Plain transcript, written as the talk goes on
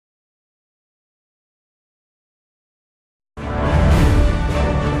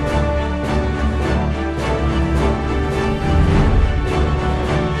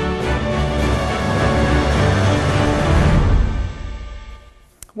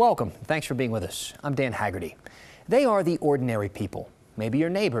Welcome. Thanks for being with us. I'm Dan Haggerty. They are the ordinary people, maybe your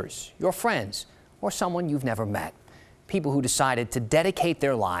neighbors, your friends, or someone you've never met. People who decided to dedicate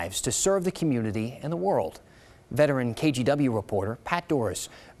their lives to serve the community and the world. Veteran KGW reporter Pat Doris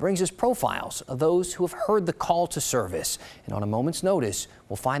brings us profiles of those who have heard the call to service and on a moment's notice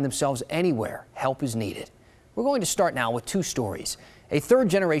will find themselves anywhere help is needed. We're going to start now with two stories. A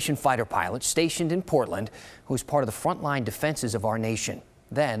third-generation fighter pilot stationed in Portland who is part of the frontline defenses of our nation.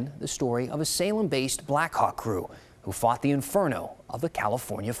 Then the story of a Salem-based Black Hawk crew who fought the inferno of the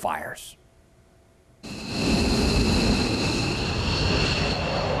California fires.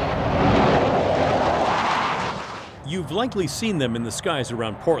 You've likely seen them in the skies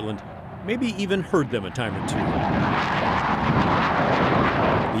around Portland, maybe even heard them a time or two.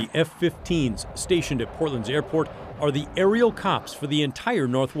 The F-15s stationed at Portland's airport are the aerial cops for the entire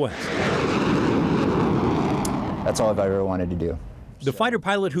Northwest. That's all I've ever wanted to do. The fighter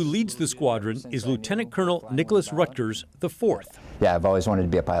pilot who leads the squadron is Lieutenant Colonel Nicholas Rutgers IV. Yeah, I've always wanted to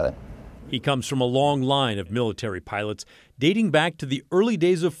be a pilot. He comes from a long line of military pilots dating back to the early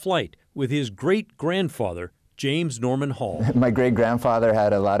days of flight with his great-grandfather, James Norman Hall. My great-grandfather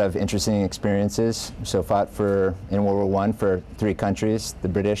had a lot of interesting experiences. So fought in World War I for 3 countries, the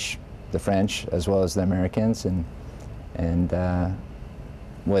British, the French, as well as the Americans, and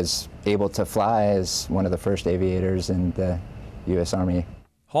was able to fly as one of the first aviators in the U.S. Army.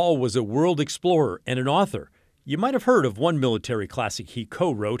 Hall was a world explorer and an author. You might have heard of one military classic he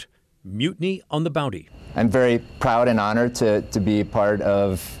co-wrote, Mutiny on the Bounty. I'm very proud and honored to be part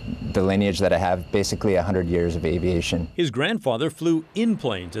of the lineage that I have, basically 100 years of aviation. His grandfather flew in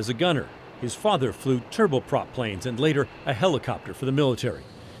planes as a gunner. His father flew turboprop planes and later a helicopter for the military.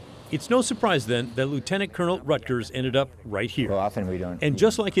 It's no surprise then that Lieutenant Colonel Rutgers ended up right here. Well, often we don't. And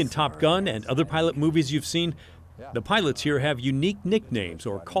just like in Top Gun and other pilot movies you've seen, the pilots here have unique nicknames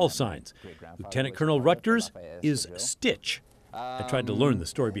or call signs. Lieutenant Colonel Rutgers is Stitch. I tried to learn the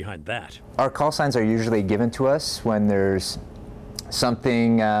story behind that. Our call signs are usually given to us when there's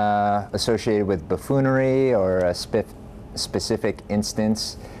something associated with buffoonery or a specific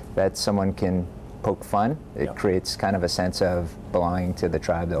instance that someone can poke fun. It creates kind of a sense of belonging to the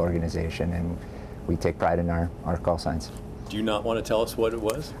tribe, the organization, and we take pride in our call signs. Do you not want to tell us what it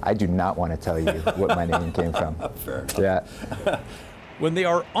was? I do not want to tell you what my name came from. Fair enough. Yeah. When they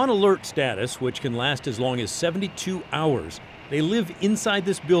are on alert status, which can last as long as 72 hours, they live inside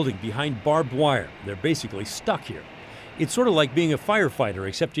this building behind barbed wire. They're basically stuck here. It's sort of like being a firefighter,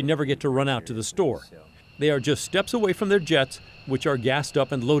 except you never get to run out to the store. They are just steps away from their jets, which are gassed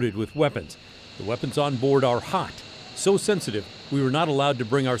up and loaded with weapons. The weapons on board are hot, so sensitive we were not allowed to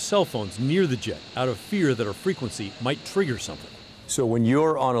bring our cell phones near the jet out of fear that our frequency might trigger something. So when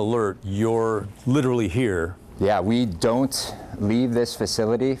you're on alert, you're literally here. Yeah, we don't leave this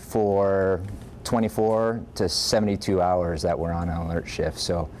facility for 24 to 72 hours that we're on an alert shift.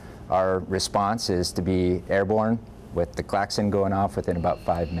 So our response is to be airborne with the klaxon going off within about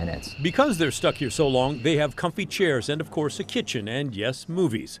 5 minutes. Because they're stuck here so long, they have comfy chairs and, of course, a kitchen and, yes,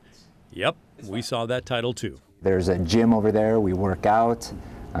 movies. Yep, we saw that title too. There's a gym over there. We work out,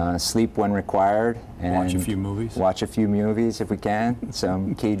 sleep when required, and watch a few movies. Watch a few movies if we can.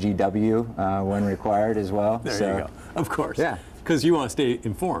 Some KGW when required as well. There you go. Of course. Yeah. Because you want to stay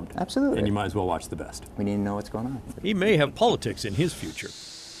informed. Absolutely. And you might as well watch the best. We need to know what's going on. He may have politics in his future.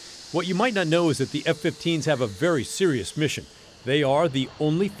 What you might not know is that the F-15s have a very serious mission. They are the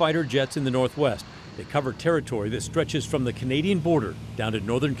only fighter jets in the Northwest. They cover territory that stretches from the Canadian border down to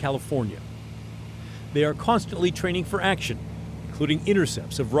Northern California. They are constantly training for action, including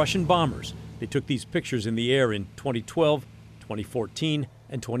intercepts of Russian bombers. They took these pictures in the air in 2012, 2014,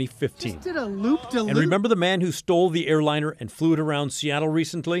 and 2015. Just did a loop-de-loop. And remember the man who stole the airliner and flew it around Seattle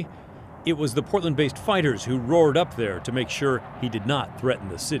recently? It was the Portland-based fighters who roared up there to make sure he did not threaten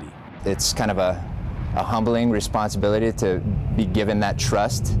the city. It's kind of a humbling responsibility to be given that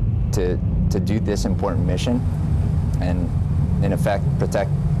trust to do this important mission and, in effect,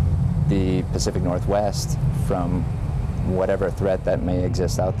 protect the Pacific Northwest from whatever threat that may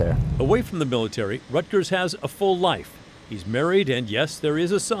exist out there. Away from the military, Rutgers has a full life. He's married, and yes, there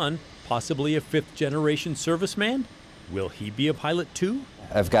is a son, possibly a 5th-generation serviceman. Will he be a pilot too?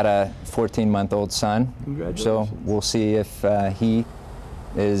 I've got a 14-month-old son, so we'll see if he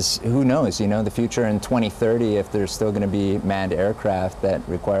is, who knows, you know, the future in 2030, if there's still going to be manned aircraft that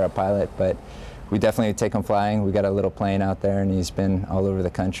require a pilot. But we definitely take him flying. We got a little plane out there, and he's been all over the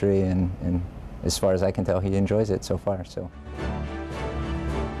country, and as far as I can tell, he enjoys it so far. So.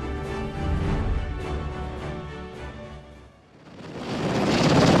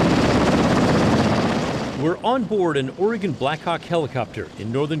 We're on board an Oregon Black Hawk helicopter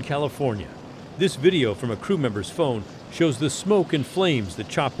in Northern California. This video from a crew member's phone shows the smoke and flames the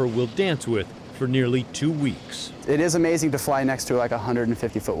chopper will dance with for nearly 2 weeks. It is amazing to fly next to like a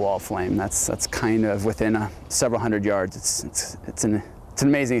 150-foot wall of flame. That's kind of within several hundred yards. It's an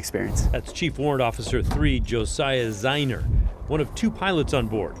amazing experience. That's Chief Warrant Officer 3 Josiah Zeiner, one of 2 pilots on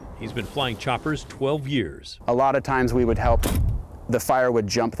board. He's been flying choppers 12 years. A lot of times we would help, the fire would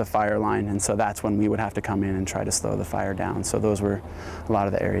jump the fire line, and so that's when we would have to come in and try to slow the fire down. So those were a lot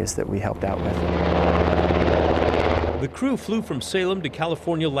of the areas that we helped out with. The crew flew from Salem to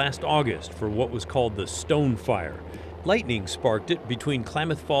California last August for what was called the Stone Fire. Lightning sparked it between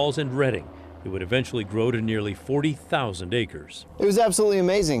Klamath Falls and Redding. It would eventually grow to nearly 40,000 acres. It was absolutely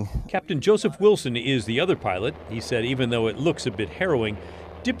amazing. Captain Joseph Wilson is the other pilot. He said even though it looks a bit harrowing,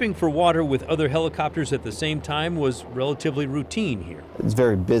 dipping for water with other helicopters at the same time was relatively routine here. It's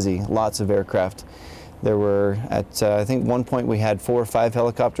very busy, lots of aircraft. There were, at I think one point we had 4 or 5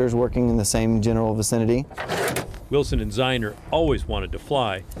 helicopters working in the same general vicinity. Wilson and Zeiner always wanted to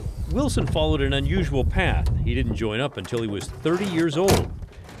fly. Wilson followed an unusual path. He didn't join up until he was 30 years old.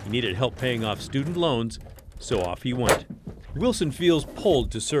 He needed help paying off student loans, so off he went. Wilson feels pulled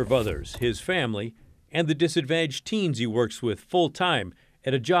to serve others, his family, and the disadvantaged teens he works with full-time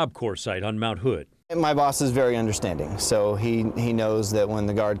at a Job Corps site on Mount Hood. My boss is very understanding, so he knows that when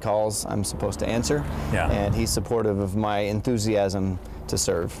the Guard calls, I'm supposed to answer, and he's supportive of my enthusiasm to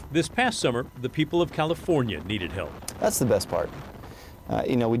serve. This past summer, the people of California needed help. That's the best part.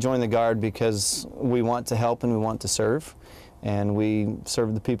 You know, we joined the Guard because we want to help and we want to serve, and we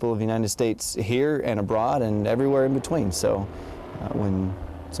serve the people of the United States here and abroad and everywhere in between. So when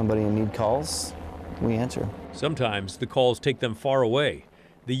somebody in need calls, we answer. Sometimes the calls take them far away.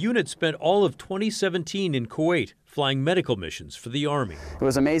 The unit spent all of 2017 in Kuwait flying medical missions for the Army. It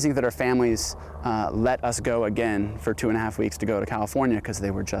was amazing that our families let us go again for 2.5 weeks to go to California because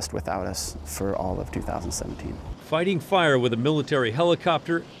they were just without us for all of 2017. Fighting fire with a military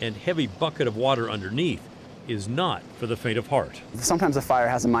helicopter and heavy bucket of water underneath is not for the faint of heart. Sometimes a fire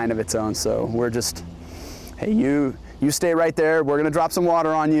has a mind of its own, so we're just, hey, you stay right there. We're going to drop some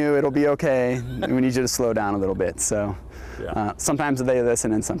water on you. It'll be okay. We need you to slow down a little bit. So sometimes they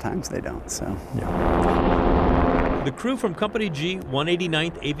listen and sometimes they don't. So. The crew from Company G,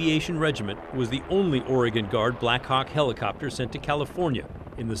 189th Aviation Regiment was the only Oregon Guard Black Hawk helicopter sent to California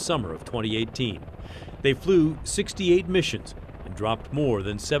in the summer of 2018. They flew 68 missions and dropped more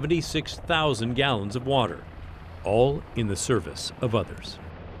than 76,000 gallons of water, all in the service of others.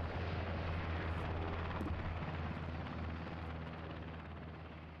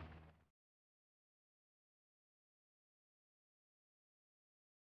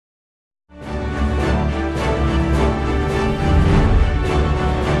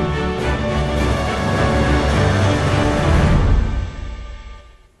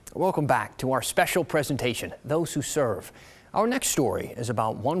 Welcome back to our special presentation, Those Who Serve. Our next story is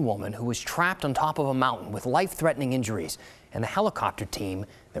about one woman who was trapped on top of a mountain with life-threatening injuries and the helicopter team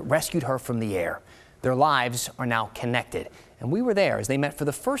that rescued her from the air. Their lives are now connected, and we were there as they met for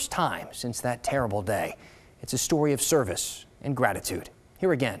the first time since that terrible day. It's a story of service and gratitude.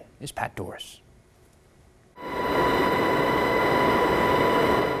 Here again is Pat Doris.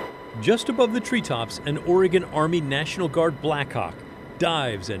 Just above the treetops, an Oregon Army National Guard Black Hawk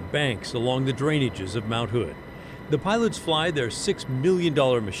dives and banks along the drainages of Mount Hood. The pilots fly their $6 million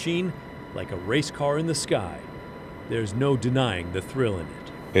machine like a race car in the sky. There's no denying the thrill in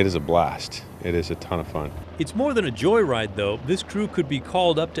it. It is a blast. It is a ton of fun. It's more than a joyride, though. This crew could be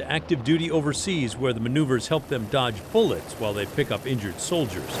called up to active duty overseas where the maneuvers help them dodge bullets while they pick up injured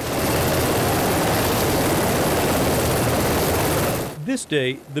soldiers. This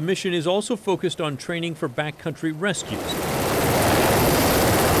day, the mission is also focused on training for backcountry rescues,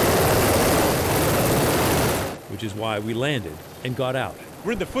 which is why we landed and got out.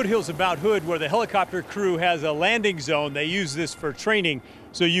 We're in the foothills of Mount Hood where the helicopter crew has a landing zone. They use this for training.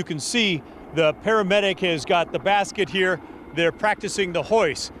 So you can see the paramedic has got the basket here. They're practicing the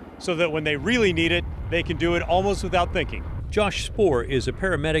hoist so that when they really need it, they can do it almost without thinking. Josh Spohr is a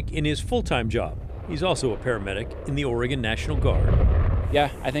paramedic in his full-time job. He's also a paramedic in the Oregon National Guard. Yeah,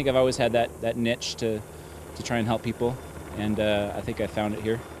 I think I've always had that niche to try and help people, and I think I found it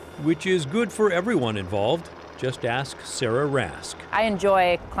here. Which is good for everyone involved. Just ask Sarah Rask. I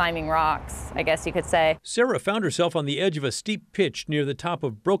enjoy climbing rocks, I guess you could say. Sarah found herself on the edge of a steep pitch near the top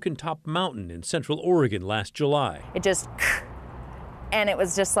of Broken Top Mountain in central Oregon last July. It just, and it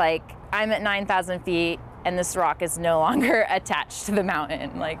was just like, I'm at 9,000 feet and this rock is no longer attached to the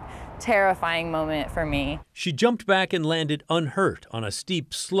mountain. Like, terrifying moment for me. She jumped back and landed unhurt on a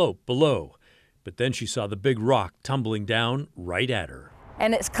steep slope below. But then she saw the big rock tumbling down right at her.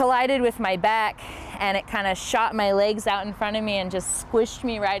 And it's collided with my back, and it kind of shot my legs out in front of me and just squished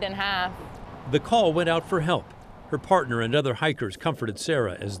me right in half. The call went out for help. Her partner and other hikers comforted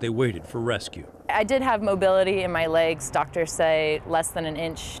Sarah as they waited for rescue. I did have mobility in my legs. Doctors say less than an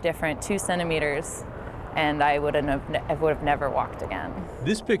inch different, 2 centimeters, and I would have never walked again.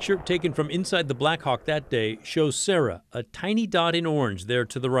 This picture, taken from inside the Black Hawk that day, shows Sarah, a tiny dot in orange there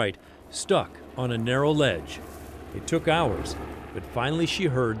to the right, stuck on a narrow ledge. It took hours, but finally she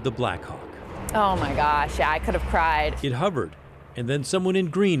heard the Black Hawk. Oh my gosh, yeah, I could have cried. It hovered, and then someone in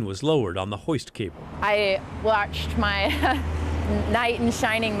green was lowered on the hoist cable. I watched my knight in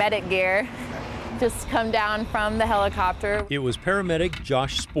shining medic gear just come down from the helicopter. It was paramedic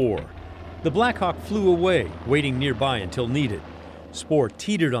Josh Spoor. The Black Hawk flew away, waiting nearby until needed. Spoor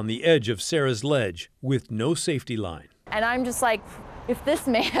teetered on the edge of Sarah's ledge with no safety line. And I'm just like, if this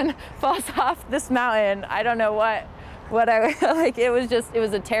man falls off this mountain, I don't know what I like. It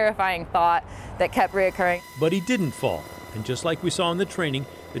was a terrifying thought that kept reoccurring. But he didn't fall. And just like we saw in the training,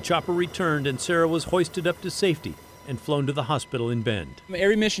 the chopper returned and Sarah was hoisted up to safety and flown to the hospital in Bend.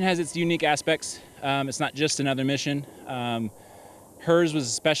 Every mission has its unique aspects. It's not just another mission. Hers was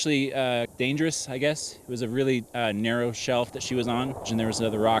especially dangerous, I guess. It was a really narrow shelf that she was on, and there was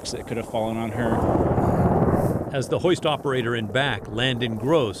other rocks that could have fallen on her. As the hoist operator in back, Landon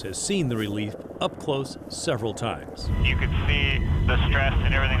Gross, has seen the relief up close several times. You could see the stress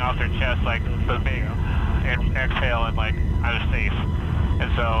and everything off their chest, like the big exhale and like, I was safe.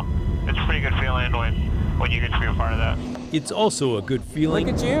 And so it's a pretty good feeling when you get to be a part of that. It's also a good feeling.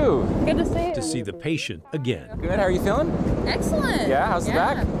 Look at you. Good to see you. To see the patient again. Good, how are you feeling? Excellent. Yeah, how's the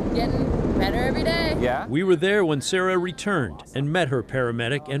back? Getting better every day. Yeah. We were there when Sarah returned and met her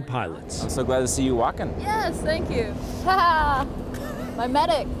paramedic and pilots. I'm so glad to see you walking. Yes, thank you. Ha! My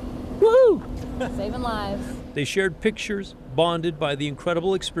medic. Woo! Saving lives. They shared pictures, bonded by the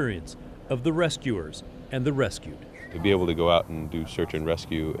incredible experience of the rescuers and the rescued. To be able to go out and do search and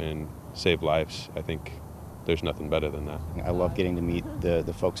rescue and save lives, I think there's nothing better than that. I love getting to meet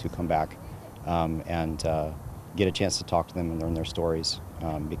the folks who come back and get a chance to talk to them and learn their stories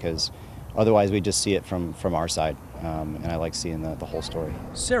because otherwise we just see it from our side and I like seeing the whole story.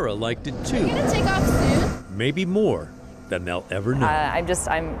 Sarah liked it too. Are you gonna take off soon? Maybe more than they'll ever know.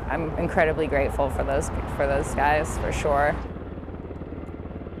 I'm incredibly grateful for those guys, for sure.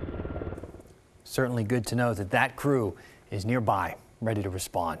 Certainly good to know that crew is nearby, ready to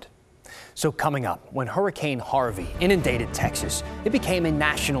respond. So coming up, when Hurricane Harvey inundated Texas, it became a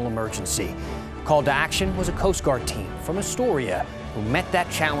national emergency. Called to action was a Coast Guard team from Astoria who met that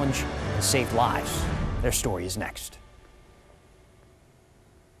challenge and saved lives. Their story is next.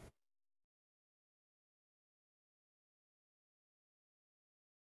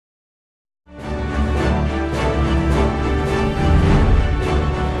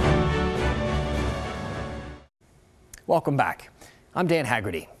 Welcome back. I'm Dan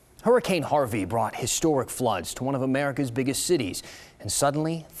Haggerty. Hurricane Harvey brought historic floods to one of America's biggest cities, and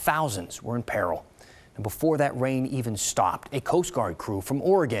suddenly thousands were in peril. And before that rain even stopped, a Coast Guard crew from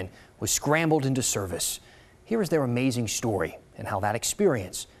Oregon was scrambled into service. Here is their amazing story and how that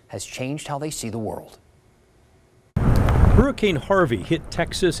experience has changed how they see the world. Hurricane Harvey hit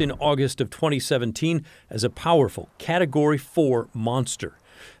Texas in August of 2017 as a powerful Category 4 monster.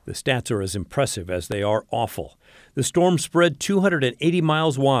 The stats are as impressive as they are awful. The storm spread 280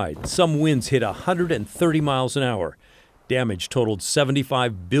 miles wide. Some winds hit 130 miles an hour. Damage totaled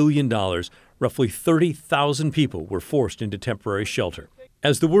 $75 billion. Roughly 30,000 people were forced into temporary shelter.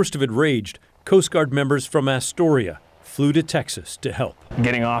 As the worst of it raged, Coast Guard members from Astoria flew to Texas to help.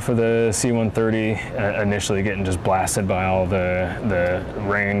 Getting off of the C-130, initially getting just blasted by all the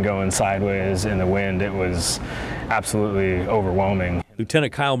rain going sideways and the wind, it was absolutely overwhelming.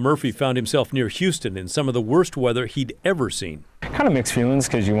 Lieutenant Kyle Murphy found himself near Houston in some of the worst weather he'd ever seen. Kind of mixed feelings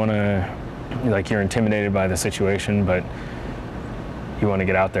because you want to, like, you're intimidated by the situation, but you want to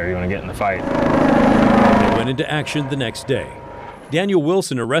get out there, you want to get in the fight. They went into action the next day. Daniel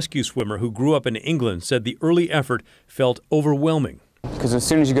Wilson, a rescue swimmer who grew up in England, said the early effort felt overwhelming. Because as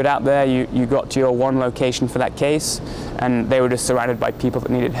soon as you got out there, you got to your one location for that case, and they were just surrounded by people that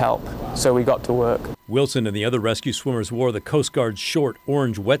needed help. So we got to work. Wilson and the other rescue swimmers wore the Coast Guard's short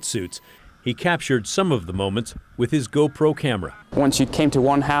orange wetsuits. He captured some of the moments with his GoPro camera. Once you came to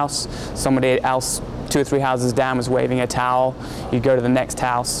one house, somebody else 2 or 3 houses down was waving a towel. You'd go to the next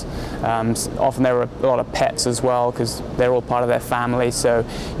house. Often there were a lot of pets as well because they're all part of their family, so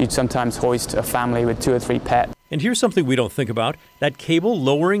you'd sometimes hoist a family with 2 or 3 pets. And here's something we don't think about. That cable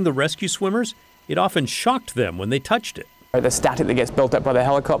lowering the rescue swimmers, it often shocked them when they touched it. The static that gets built up by the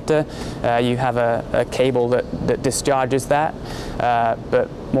helicopter, you have a cable that discharges that, but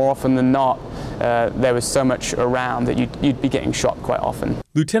more often than not, there was so much around that you'd be getting shocked quite often.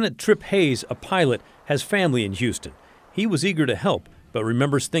 Lieutenant Trip Hayes, a pilot, has family in Houston. He was eager to help, but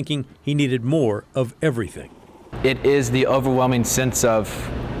remembers thinking he needed more of everything. It is the overwhelming sense of,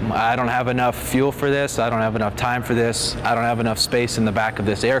 I don't have enough fuel for this, I don't have enough time for this, I don't have enough space in the back of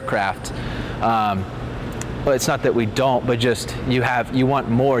this aircraft. Well, it's not that we don't, but just you want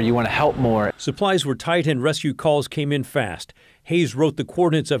more, you want to help more. Supplies were tight and rescue calls came in fast. Hayes wrote the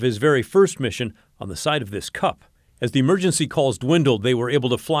coordinates of his very first mission on the side of this cup. As the emergency calls dwindled, they were able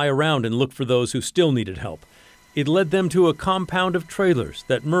to fly around and look for those who still needed help. It led them to a compound of trailers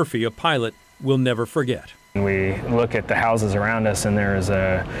that Murphy, a pilot, will never forget. We look at the houses around us and there's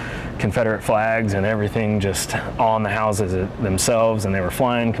Confederate flags and everything just on the houses themselves, and they were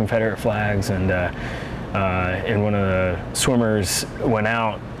flying Confederate flags, and one of the swimmers went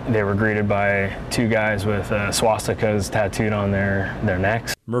out. They were greeted by two guys with swastikas tattooed on their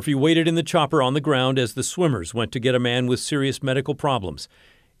necks. Murphy waited in the chopper on the ground as the swimmers went to get a man with serious medical problems.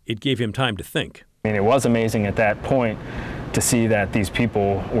 It gave him time to think. I mean, it was amazing at that point to see that these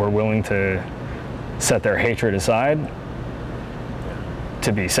people were willing to set their hatred aside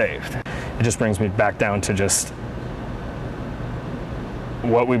to be saved. It just brings me back down to just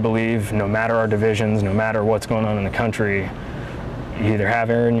what we believe, no matter our divisions, no matter what's going on in the country. You either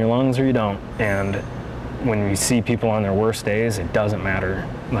have air in your lungs or you don't. And when we see people on their worst days, it doesn't matter.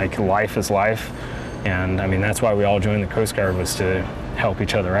 Like, life is life. And I mean, that's why we all joined the Coast Guard, was to help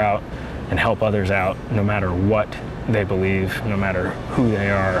each other out and help others out, no matter what they believe, no matter who they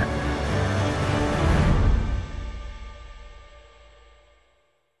are.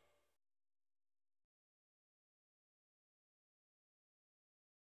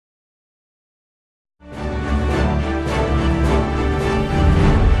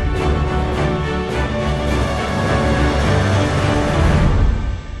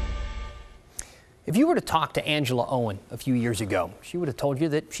 If you were to talk to Angela Owen a few years ago, she would have told you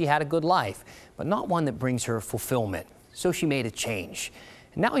that she had a good life, but not one that brings her fulfillment. So she made a change.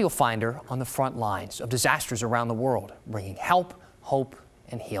 And now you'll find her on the front lines of disasters around the world, bringing help, hope,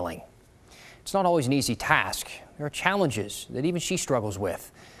 and healing. It's not always an easy task. There are challenges that even she struggles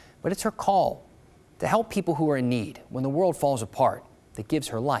with. But it's her call to help people who are in need when the world falls apart that gives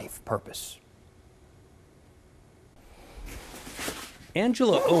her life purpose.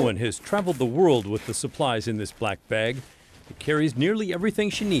 Angela Owen has traveled the world with the supplies in this black bag. It carries nearly everything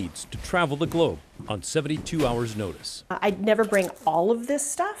she needs to travel the globe on 72 hours' notice. I'd never bring all of this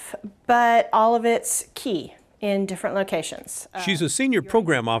stuff, but all of it's key in different locations. She's a senior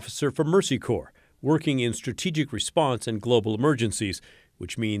program officer for Mercy Corps, working in strategic response and global emergencies,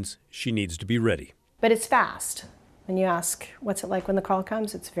 which means she needs to be ready. But it's fast. When you ask, what's it like when the call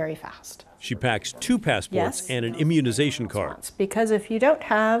comes, it's very fast. She packs 2 passports and an immunization card. Because if you don't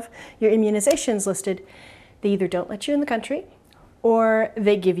have your immunizations listed, they either don't let you in the country or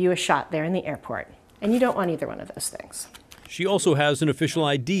they give you a shot there in the airport. And you don't want either one of those things. She also has an official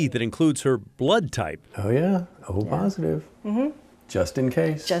ID that includes her blood type. Oh yeah, O positive. Mm-hmm. Just in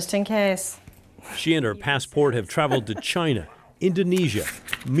case. Just in case. She and her passport have traveled to China, Indonesia,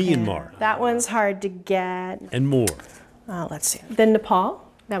 Myanmar, That one's hard to get. and more. Let's see. Then Nepal.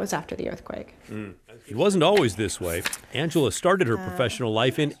 That was after the earthquake. It wasn't always this way. Angela started her professional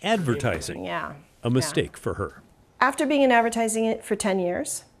life in advertising. Yeah. A mistake for her. After being in advertising for 10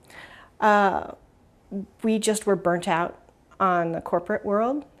 years, we just were burnt out on the corporate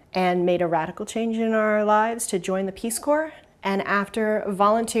world and made a radical change in our lives to join the Peace Corps. And after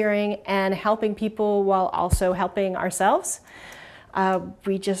volunteering and helping people while also helping ourselves,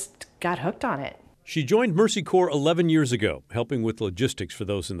 we just got hooked on it. She joined Mercy Corps 11 years ago, helping with logistics for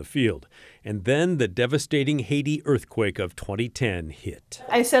those in the field. And then the devastating Haiti earthquake of 2010 hit.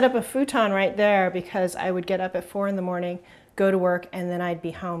 I set up a futon right there because I would get up at 4 in the morning, go to work, and then I'd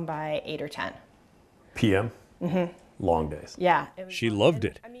be home by 8 or 10. PM? Mm-hmm. Long days. Yeah. She loved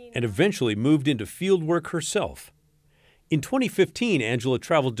it and eventually moved into field work herself. In 2015, Angela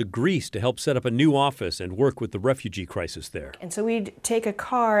traveled to Greece to help set up a new office and work with the refugee crisis there. And so we'd take a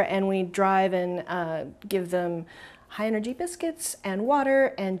car and we'd drive and give them high-energy biscuits and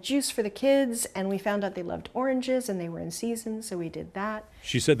water and juice for the kids, and we found out they loved oranges and they were in season, so we did that.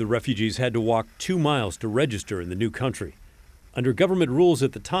 She said the refugees had to walk 2 miles to register in the new country. Under government rules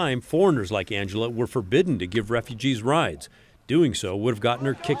at the time, foreigners like Angela were forbidden to give refugees rides. Doing so would have gotten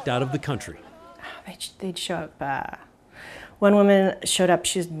her kicked out of the country. They'd show up. One woman showed up,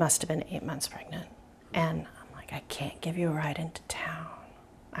 she must have been 8 months pregnant. And I'm like, I can't give you a ride into town.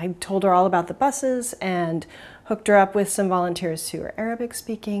 I told her all about the buses and hooked her up with some volunteers who are Arabic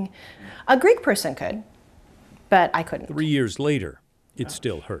speaking. A Greek person could, but I couldn't. 3 years later, it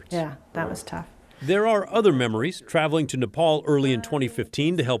still hurts. Yeah, that was tough. There are other memories, traveling to Nepal early in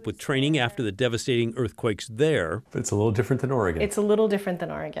 2015 to help with training after the devastating earthquakes there. But it's a little different than Oregon. It's a little different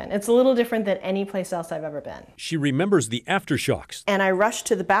than Oregon. It's a little different than any place else I've ever been. She remembers the aftershocks. And I rushed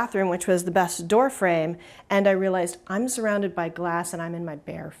to the bathroom, which was the best door frame, and I realized I'm surrounded by glass and I'm in my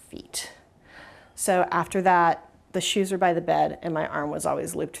bare feet. So after that, the shoes were by the bed and my arm was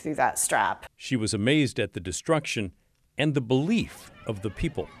always looped through that strap. She was amazed at the destruction and the belief of the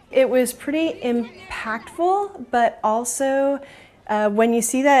people. It was pretty impactful, but also when you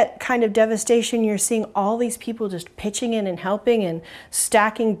see that kind of devastation, you're seeing all these people just pitching in and helping and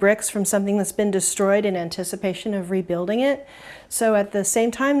stacking bricks from something that's been destroyed in anticipation of rebuilding it. So at the same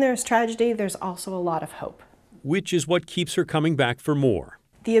time there's tragedy, there's also a lot of hope. Which is what keeps her coming back for more.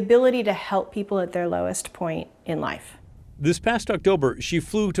 The ability to help people at their lowest point in life. This past October, she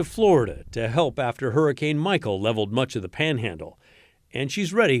flew to Florida to help after Hurricane Michael leveled much of the Panhandle. And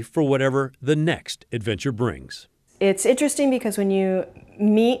she's ready for whatever the next adventure brings. It's interesting because when you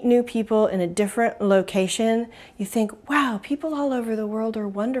meet new people in a different location, you think, wow, people all over the world are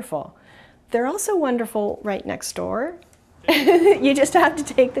wonderful. They're also wonderful right next door. You just have to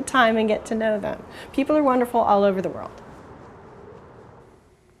take the time and get to know them. People are wonderful all over the world.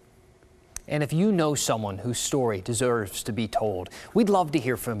 And if you know someone whose story deserves to be told, we'd love to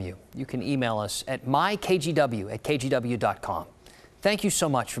hear from you. You can email us at mykgw@kgw.com. Thank you so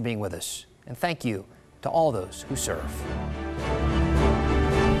much for being with us, and thank you to all those who serve.